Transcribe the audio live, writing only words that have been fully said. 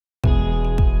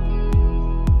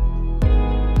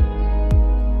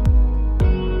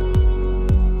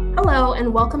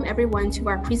and welcome everyone to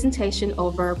our presentation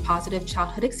over positive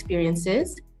childhood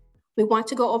experiences. We want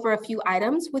to go over a few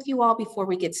items with you all before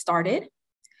we get started.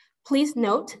 Please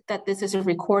note that this is a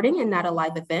recording and not a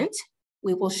live event.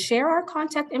 We will share our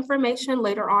contact information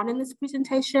later on in this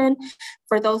presentation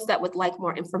for those that would like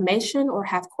more information or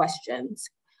have questions.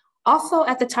 Also,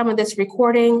 at the time of this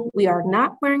recording, we are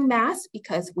not wearing masks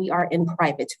because we are in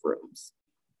private rooms.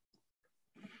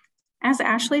 As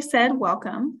Ashley said,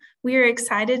 welcome. We are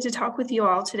excited to talk with you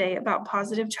all today about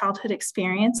positive childhood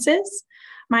experiences.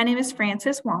 My name is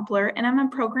Frances Wampler, and I'm a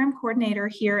program coordinator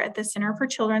here at the Center for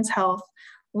Children's Health,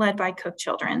 led by Cook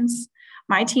Children's.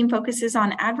 My team focuses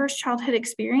on adverse childhood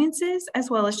experiences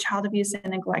as well as child abuse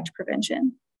and neglect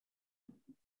prevention.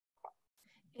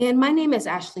 And my name is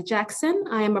Ashley Jackson.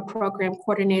 I am a program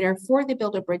coordinator for the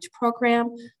Build a Bridge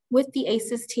program with the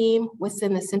ACEs team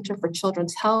within the Center for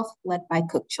Children's Health, led by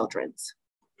Cook Children's.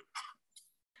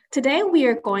 Today, we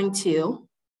are going to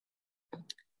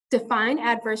define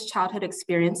adverse childhood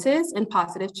experiences and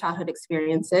positive childhood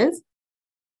experiences,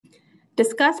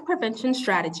 discuss prevention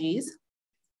strategies,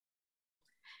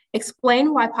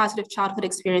 explain why positive childhood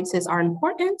experiences are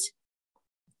important,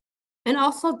 and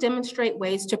also demonstrate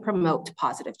ways to promote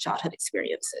positive childhood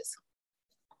experiences.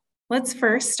 Let's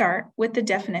first start with the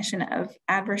definition of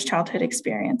adverse childhood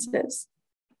experiences.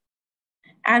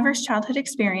 Adverse childhood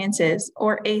experiences,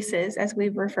 or ACEs, as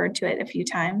we've referred to it a few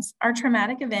times, are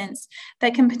traumatic events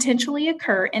that can potentially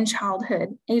occur in childhood,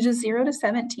 ages 0 to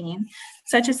 17,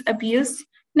 such as abuse,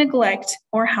 neglect,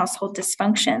 or household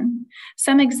dysfunction.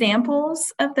 Some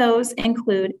examples of those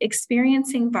include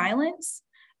experiencing violence,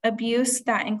 abuse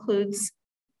that includes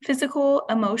physical,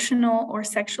 emotional, or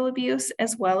sexual abuse,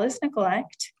 as well as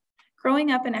neglect,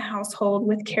 growing up in a household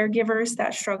with caregivers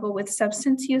that struggle with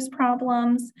substance use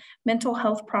problems, mental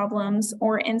health problems,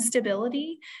 or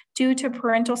instability due to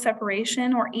parental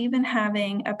separation, or even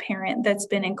having a parent that's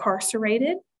been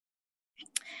incarcerated,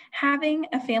 having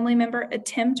a family member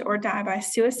attempt or die by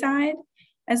suicide,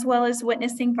 as well as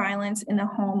witnessing violence in the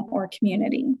home or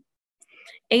community.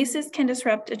 ACEs can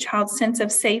disrupt a child's sense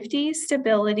of safety,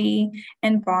 stability,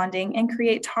 and bonding, and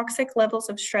create toxic levels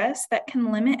of stress that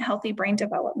can limit healthy brain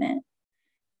development.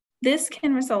 This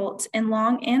can result in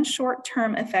long and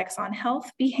short-term effects on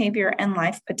health, behavior, and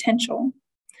life potential.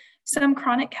 Some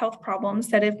chronic health problems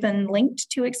that have been linked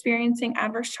to experiencing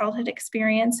adverse childhood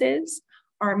experiences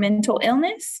are mental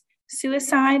illness,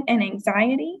 suicide and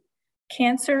anxiety,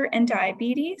 cancer and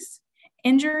diabetes,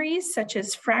 injuries such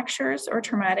as fractures or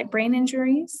traumatic brain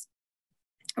injuries,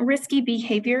 risky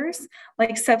behaviors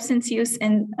like substance use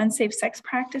and unsafe sex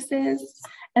practices,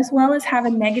 as well as have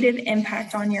a negative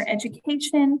impact on your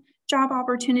education, job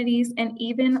opportunities, and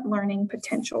even learning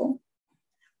potential.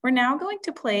 We're now going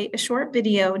to play a short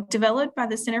video developed by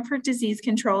the Center for Disease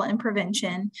Control and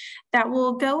Prevention that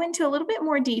will go into a little bit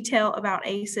more detail about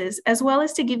ACEs, as well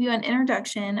as to give you an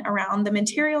introduction around the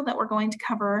material that we're going to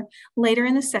cover later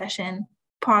in the session,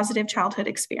 positive childhood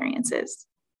experiences.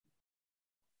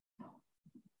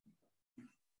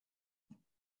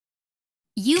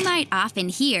 You might often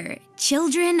hear,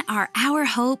 children are our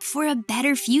hope for a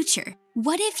better future.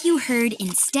 What if you heard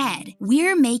instead,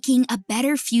 we're making a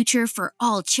better future for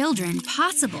all children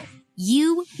possible?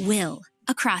 You will.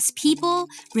 Across people,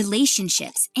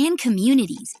 relationships, and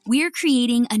communities, we're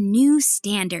creating a new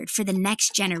standard for the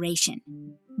next generation.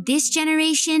 This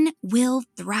generation will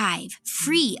thrive,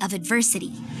 free of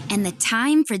adversity. And the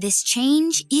time for this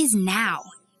change is now.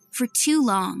 For too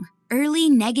long, early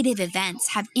negative events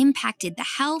have impacted the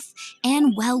health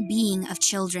and well-being of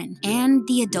children and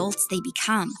the adults they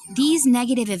become. These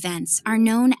negative events are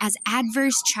known as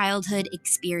adverse childhood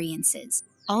experiences,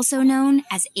 also known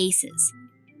as ACEs.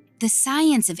 The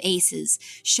science of ACEs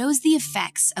shows the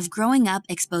effects of growing up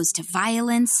exposed to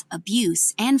violence,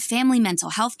 abuse, and family mental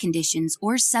health conditions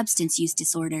or substance use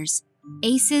disorders.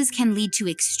 ACEs can lead to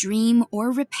extreme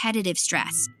or repetitive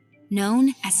stress,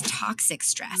 known as toxic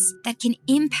stress, that can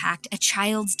impact a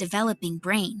child's developing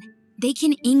brain. They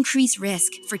can increase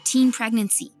risk for teen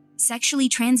pregnancy, sexually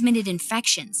transmitted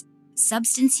infections,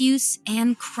 substance use,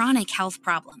 and chronic health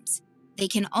problems. They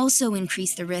can also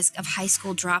increase the risk of high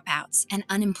school dropouts and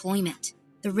unemployment.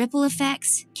 The ripple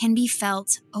effects can be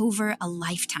felt over a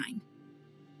lifetime.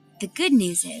 The good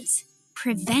news is,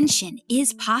 prevention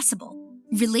is possible.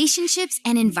 Relationships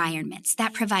and environments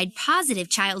that provide positive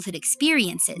childhood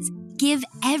experiences give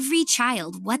every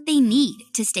child what they need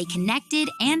to stay connected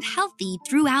and healthy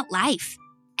throughout life.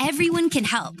 Everyone can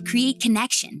help create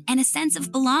connection and a sense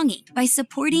of belonging by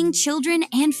supporting children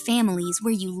and families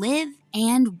where you live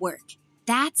and work.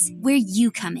 That's where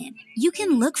you come in. You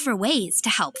can look for ways to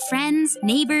help friends,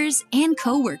 neighbors, and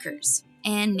coworkers.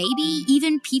 and maybe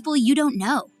even people you don't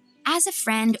know. As a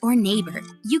friend or neighbor,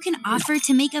 you can offer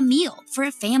to make a meal for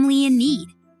a family in need,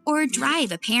 or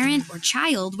drive a parent or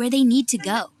child where they need to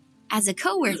go. As a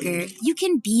coworker, you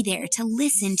can be there to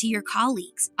listen to your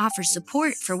colleagues, offer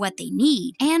support for what they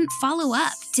need, and follow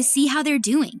up to see how they're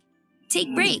doing.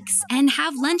 Take breaks and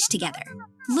have lunch together.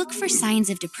 Look for signs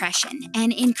of depression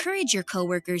and encourage your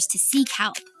coworkers to seek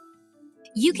help.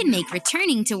 You can make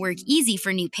returning to work easy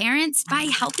for new parents by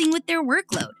helping with their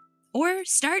workload, or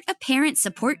start a parent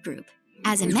support group.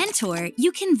 As a mentor,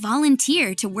 you can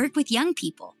volunteer to work with young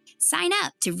people, sign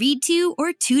up to read to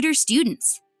or tutor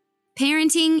students.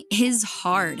 Parenting is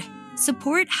hard.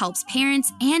 Support helps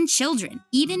parents and children,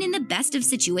 even in the best of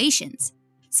situations.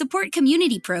 Support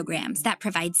community programs that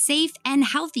provide safe and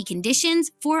healthy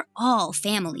conditions for all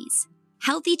families.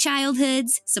 Healthy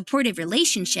childhoods, supportive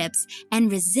relationships,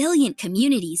 and resilient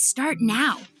communities start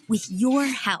now with your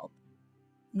help.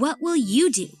 What will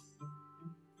you do?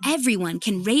 Everyone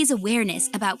can raise awareness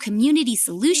about community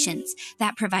solutions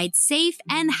that provide safe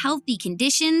and healthy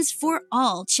conditions for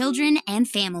all children and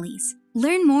families.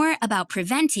 Learn more about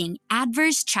preventing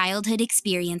adverse childhood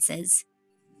experiences.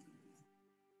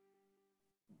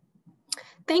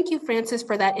 Thank you, Frances,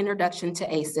 for that introduction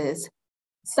to ACEs.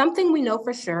 Something we know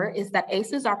for sure is that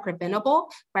ACEs are preventable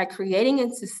by creating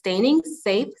and sustaining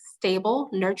safe, stable,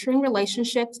 nurturing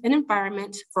relationships and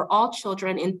environments for all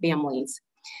children and families.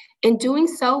 In doing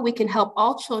so, we can help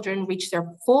all children reach their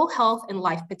full health and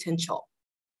life potential.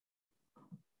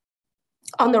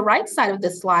 On the right side of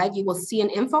the slide, you will see an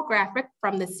infographic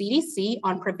from the CDC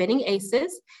on preventing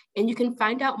ACEs, and you can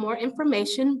find out more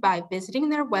information by visiting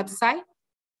their website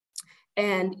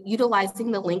and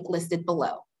utilizing the link listed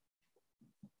below.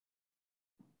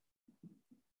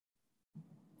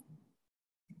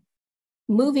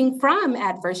 Moving from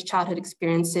adverse childhood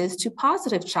experiences to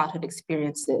positive childhood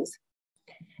experiences.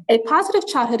 A positive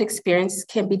childhood experience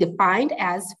can be defined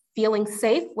as feeling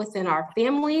safe within our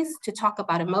families to talk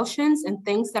about emotions and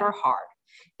things that are hard,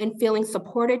 and feeling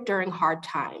supported during hard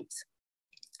times.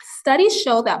 Studies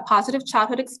show that positive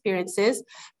childhood experiences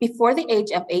before the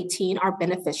age of 18 are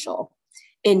beneficial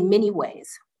in many ways.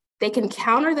 They can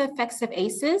counter the effects of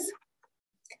ACEs,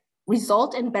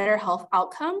 result in better health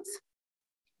outcomes,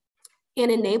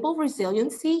 and enable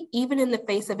resiliency even in the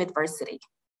face of adversity.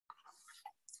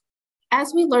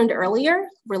 As we learned earlier,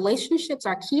 relationships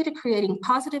are key to creating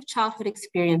positive childhood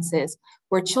experiences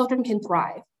where children can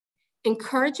thrive.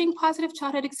 Encouraging positive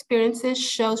childhood experiences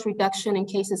shows reduction in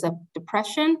cases of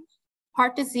depression,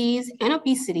 heart disease, and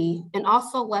obesity, and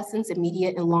also lessens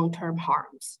immediate and long-term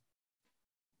harms.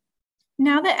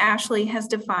 Now that Ashley has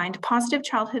defined positive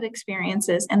childhood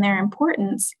experiences and their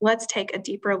importance, let's take a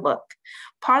deeper look.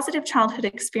 Positive childhood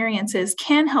experiences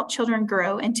can help children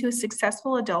grow into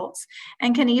successful adults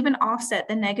and can even offset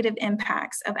the negative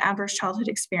impacts of adverse childhood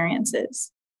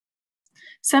experiences.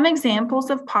 Some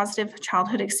examples of positive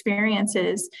childhood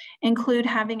experiences include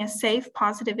having a safe,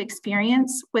 positive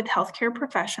experience with healthcare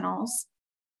professionals,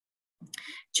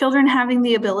 children having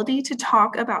the ability to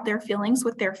talk about their feelings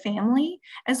with their family,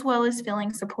 as well as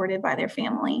feeling supported by their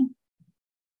family.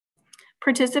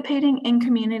 Participating in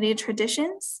community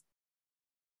traditions.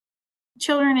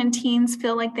 Children and teens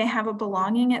feel like they have a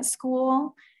belonging at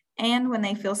school and when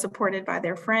they feel supported by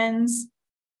their friends.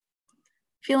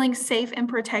 Feeling safe and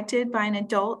protected by an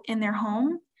adult in their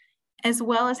home, as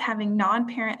well as having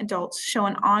non-parent adults show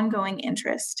an ongoing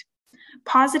interest.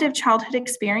 Positive childhood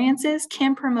experiences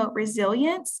can promote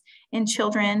resilience in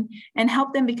children and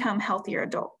help them become healthier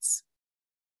adults.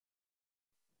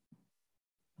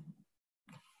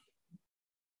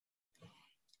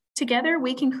 Together,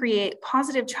 we can create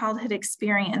positive childhood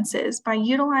experiences by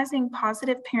utilizing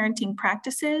positive parenting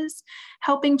practices,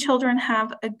 helping children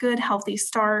have a good, healthy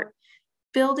start,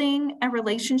 building a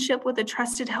relationship with a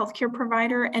trusted healthcare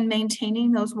provider and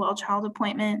maintaining those well child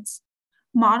appointments,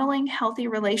 modeling healthy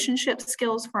relationship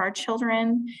skills for our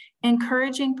children,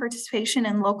 encouraging participation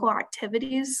in local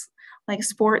activities like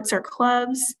sports or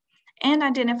clubs, and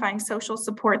identifying social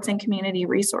supports and community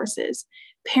resources.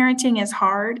 Parenting is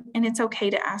hard, and it's okay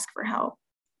to ask for help.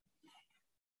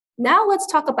 Now let's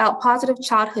talk about positive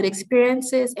childhood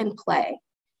experiences and play,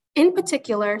 in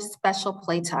particular, special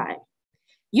playtime.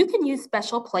 You can use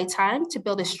special playtime to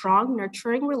build a strong,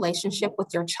 nurturing relationship with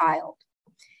your child.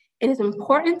 It is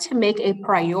important to make a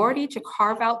priority to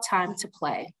carve out time to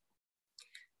play.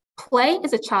 Play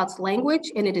is a child's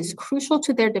language, and it is crucial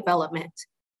to their development.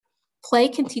 Play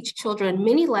can teach children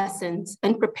many lessons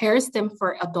and prepares them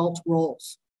for adult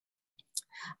roles.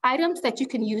 Items that you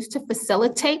can use to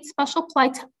facilitate special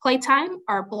playtime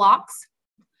are blocks,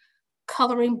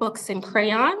 coloring books and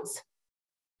crayons,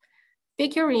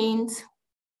 figurines,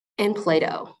 and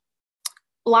Play-Doh.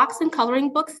 Blocks and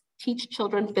coloring books teach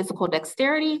children physical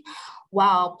dexterity,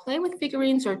 while play with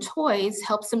figurines or toys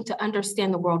helps them to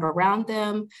understand the world around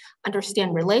them,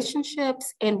 understand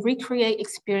relationships, and recreate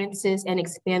experiences and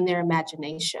expand their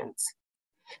imaginations.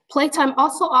 Playtime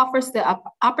also offers the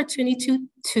opportunity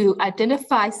to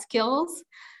identify skills,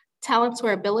 talents,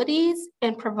 or abilities,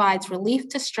 and provides relief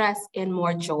to stress and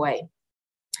more joy.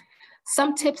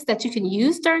 Some tips that you can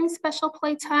use during special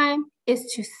playtime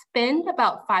is to spend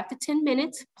about 5 to 10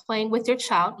 minutes playing with your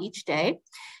child each day,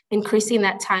 increasing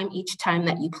that time each time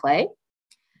that you play.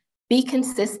 Be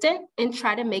consistent and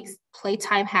try to make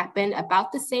playtime happen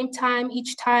about the same time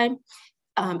each time,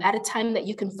 at a time that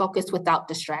you can focus without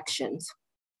distractions.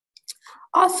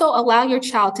 Also, allow your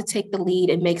child to take the lead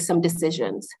and make some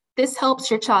decisions. This helps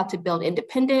your child to build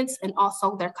independence and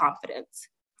also their confidence.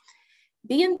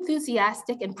 Be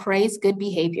enthusiastic and praise good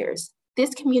behaviors.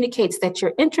 This communicates that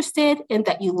you're interested and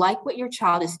that you like what your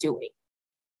child is doing.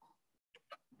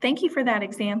 Thank you for that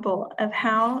example of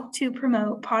how to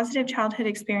promote positive childhood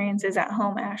experiences at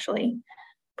home, Ashley.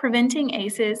 Preventing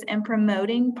ACEs and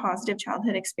promoting positive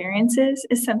childhood experiences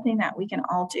is something that we can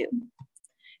all do.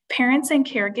 Parents and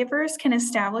caregivers can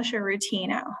establish a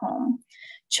routine at home.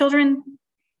 Children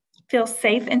feel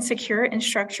safe and secure in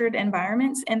structured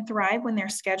environments and thrive when their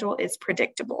schedule is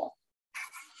predictable.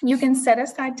 You can set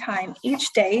aside time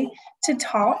each day to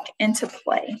talk and to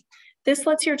play. This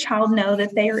lets your child know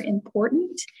that they are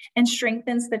important and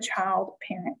strengthens the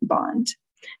child-parent bond.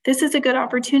 This is a good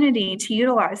opportunity to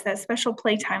utilize that special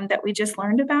playtime that we just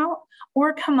learned about,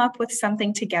 or come up with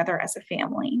something together as a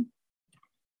family.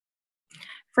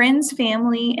 Friends,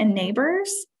 family, and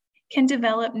neighbors can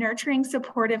develop nurturing,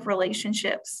 supportive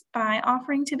relationships by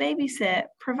offering to babysit,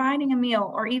 providing a meal,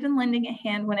 or even lending a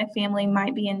hand when a family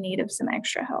might be in need of some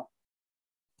extra help.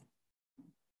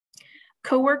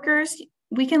 Coworkers,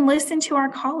 we can listen to our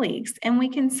colleagues and we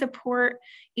can support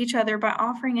each other by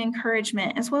offering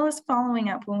encouragement as well as following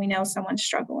up when we know someone's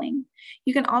struggling.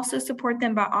 You can also support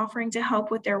them by offering to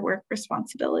help with their work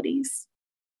responsibilities.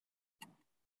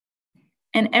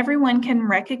 And everyone can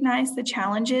recognize the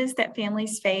challenges that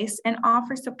families face and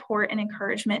offer support and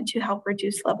encouragement to help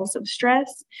reduce levels of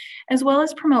stress, as well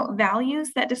as promote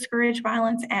values that discourage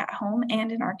violence at home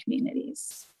and in our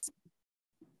communities.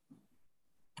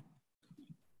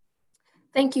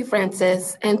 Thank you,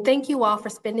 Frances, and thank you all for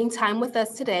spending time with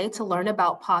us today to learn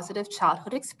about positive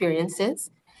childhood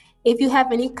experiences. If you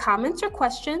have any comments or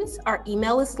questions, our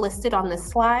email is listed on this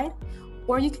slide,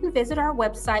 or you can visit our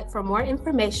website for more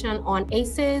information on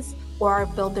ACEs or our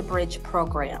Build a Bridge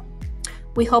program.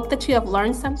 We hope that you have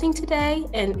learned something today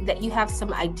and that you have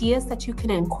some ideas that you can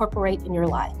incorporate in your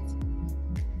life.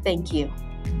 Thank you.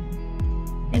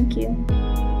 Thank you.